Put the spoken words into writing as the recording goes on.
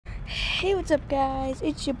Hey, what's up guys?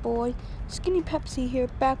 It's your boy, Skinny Pepsi here,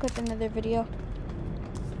 back with another video.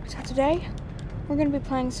 So today, we're going to be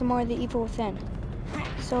playing some more of The Evil Within.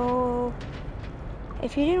 So,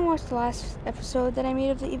 if you didn't watch the last episode that I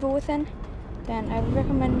made of The Evil Within, then I would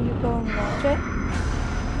recommend you go and watch it.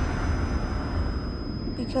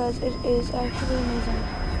 Because it is actually amazing.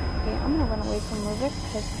 Okay, I'm going to run away from RUVIK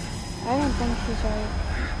because I don't think he's very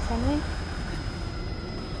friendly.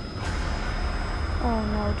 Oh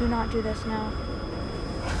no, do not do this now.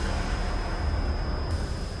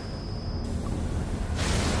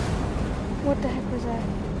 What the heck was that?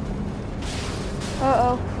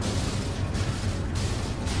 Uh-oh.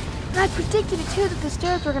 And I predicted it too, that the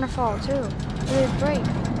stairs were gonna fall too. It would break.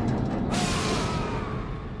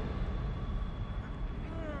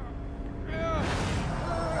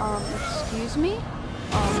 Excuse me?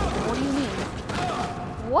 What do you mean?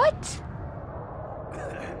 What?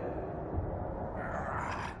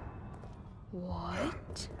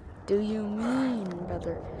 What do you mean,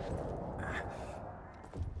 brother?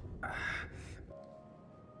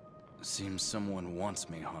 Seems someone wants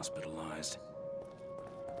me hospitalized.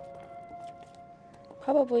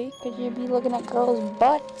 Probably, because you'd be looking at girls'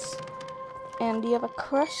 butts, and you have a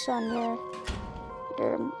crush on your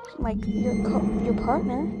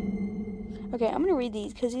partner. Okay, I'm gonna read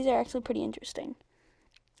these because these are actually pretty interesting.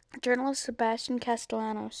 Journalist Sebastian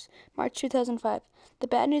Castellanos, March 2005. The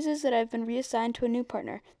bad news is that I've been reassigned to a new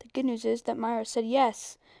partner. The good news is that Myra said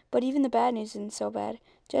yes. But even the bad news isn't so bad.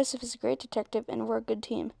 Joseph is a great detective and we're a good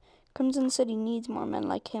team. Crimson City needs more men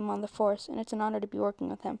like him on the force, and it's an honor to be working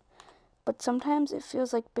with him. But sometimes it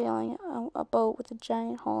feels like bailing a boat with a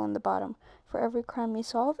giant hole in the bottom. For every crime we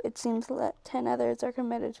solve, it seems that 10 others are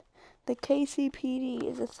committed. The KCPD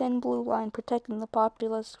is a thin blue line protecting the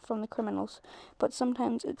populace from the criminals, but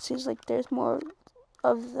sometimes it seems like there's more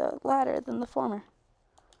of the latter than the former.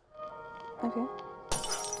 Okay.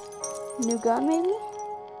 New gun, maybe?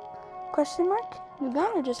 Question mark? New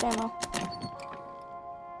gun or just ammo?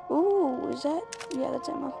 Ooh, is that? Yeah, that's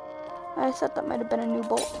ammo. I thought that might have been a new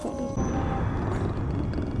bolt, maybe.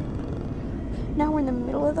 Now we're in the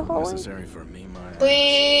middle of the hallway. Necessary for me, my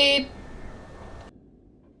Bleep.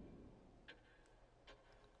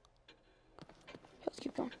 Let's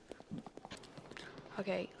keep going.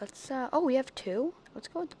 Okay, let's, oh, we have two. Let's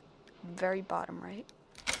go with the very bottom right.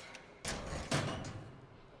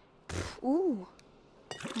 Ooh.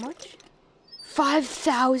 How much?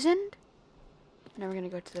 5,000? Now we're gonna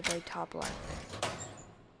go to the very top left.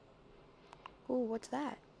 Ooh, what's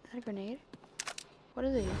that? Is that a grenade? What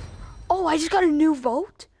are these? Oh, I just got a new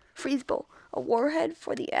vote! Freeze bow. A warhead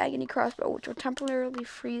for the agony crossbow, which will temporarily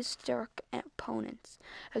freeze struck opponents.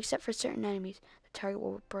 Except for certain enemies, the target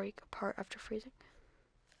will break apart after freezing.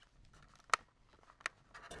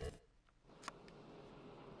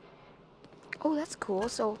 Oh, that's cool.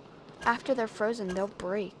 So, after they're frozen, they'll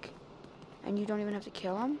break. And you don't even have to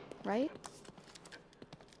kill them, right?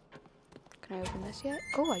 Can I open this yet?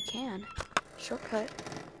 Oh, I can. Shortcut.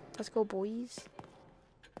 Let's go, boys.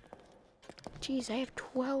 Jeez, I have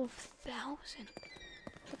 12,000.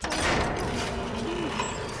 That's all.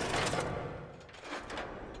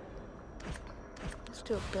 Let's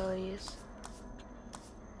do abilities.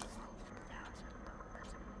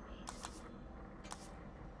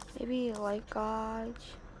 Maybe life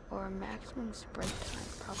gauge or maximum sprint time,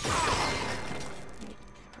 probably.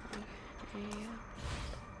 Okay.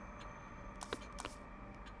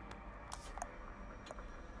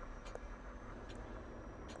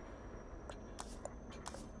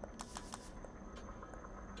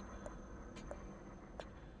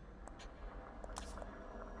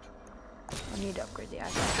 I need to upgrade the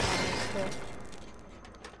icon on this too.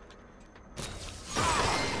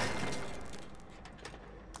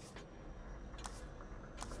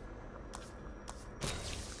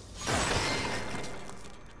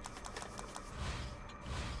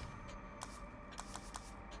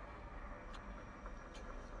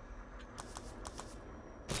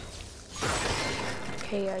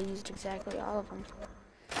 Okay, I used exactly all of them.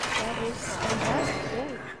 That is fantastic.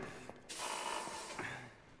 Yay.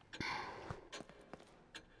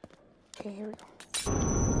 Okay, here we go.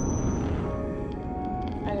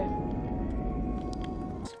 Okay.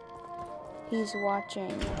 He's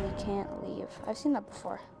watching. We can't leave. I've seen that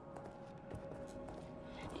before.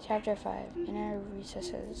 Chapter 5. Inner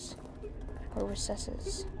recesses. Or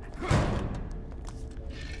recesses. I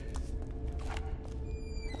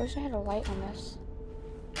wish I had a light on this.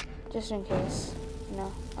 Just in case.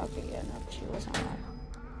 No? Okay, yeah, no, she wasn't on that.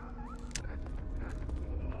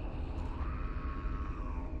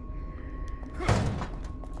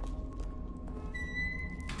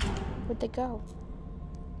 Where'd they go?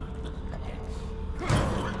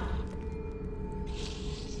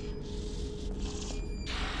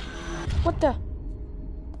 What the?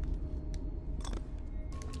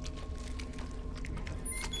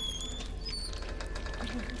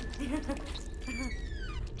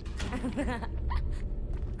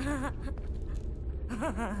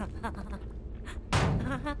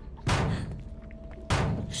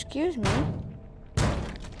 Excuse me.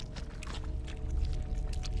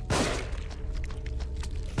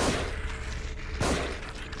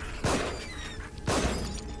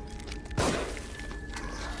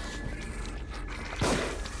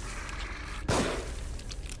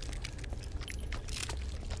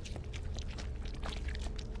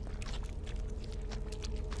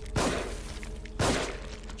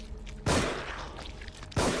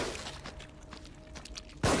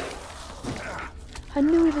 I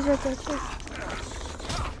knew he was right there too.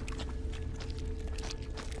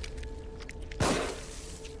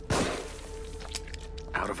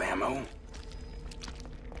 Out of ammo?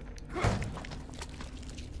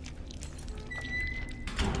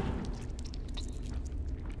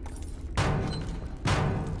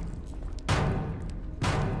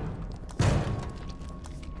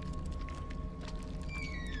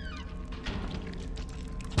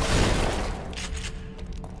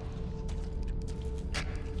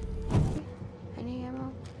 Any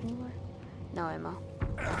ammo? Anywhere? No ammo.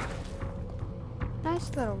 Nice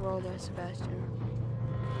little roll there, Sebastian.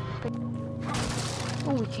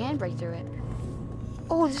 Oh, we can break through it.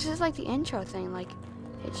 Oh, this is like the intro thing. Like,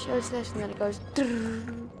 it shows this and then it goes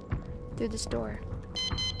through this door.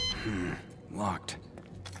 Locked.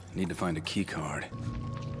 Need to find a key card.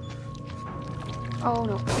 Oh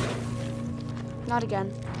no. Not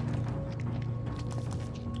again.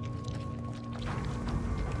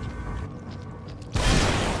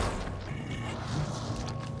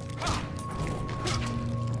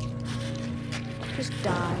 Just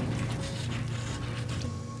die.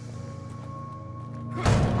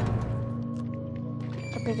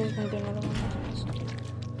 Okay, there's gonna be another one.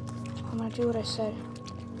 I'm gonna do what I said.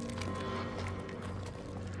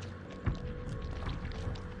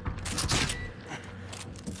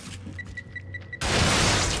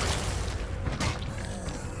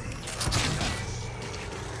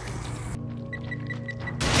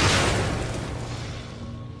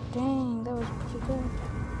 Dang, that was pretty good.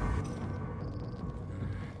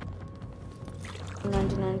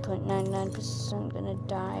 99.99% gonna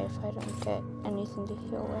die if I don't get anything to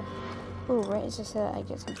heal with. Oh, right as I said I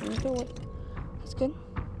get something to heal with. That's good.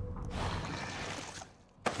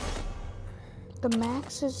 The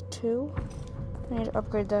max is 2. I need to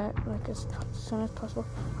upgrade that like as soon as possible.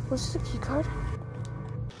 Was this a key card?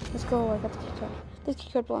 Let's go. I got the key card. This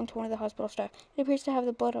key card belonged to one of the hospital staff. It appears to have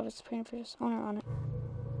the blood of its previous owner on it.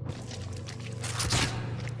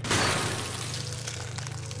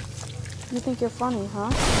 You think you're funny, huh?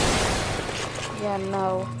 Yeah,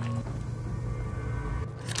 no.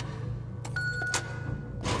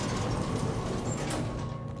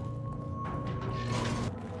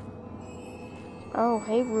 Oh,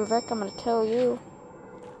 hey, RUVIK, I'm gonna kill you.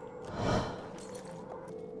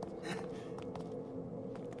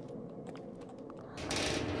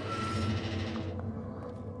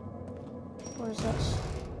 What is this?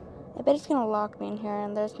 I bet it's gonna lock me in here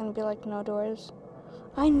and there's gonna be like no doors.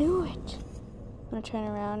 I knew it! I'm gonna turn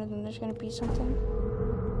around and then there's gonna be something.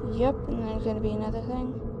 Yep, and then there's gonna be another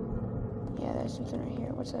thing. Yeah, there's something right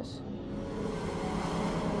here. What's this?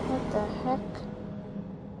 What the heck?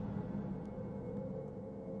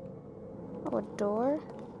 Oh, a door?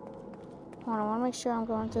 Hold on, I wanna make sure I'm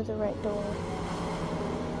going through the right door.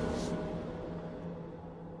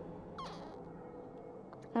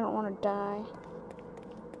 I don't wanna die.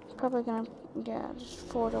 It's probably gonna, yeah, just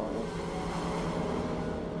 4 doors.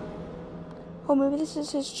 Oh, maybe this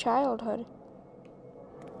is his childhood.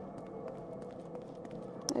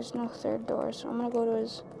 There's no 3rd door, so I'm gonna go to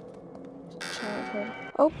his childhood.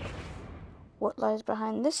 Oh! What lies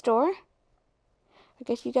behind this door? I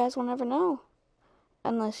guess you guys will never know.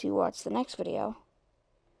 Unless you watch the next video.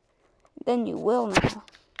 Then you will know.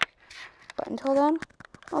 But until then,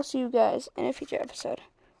 I'll see you guys in a future episode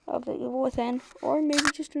of The Evil Within, or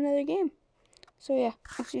maybe just another game. So yeah,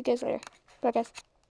 I'll see you guys later. Bye guys.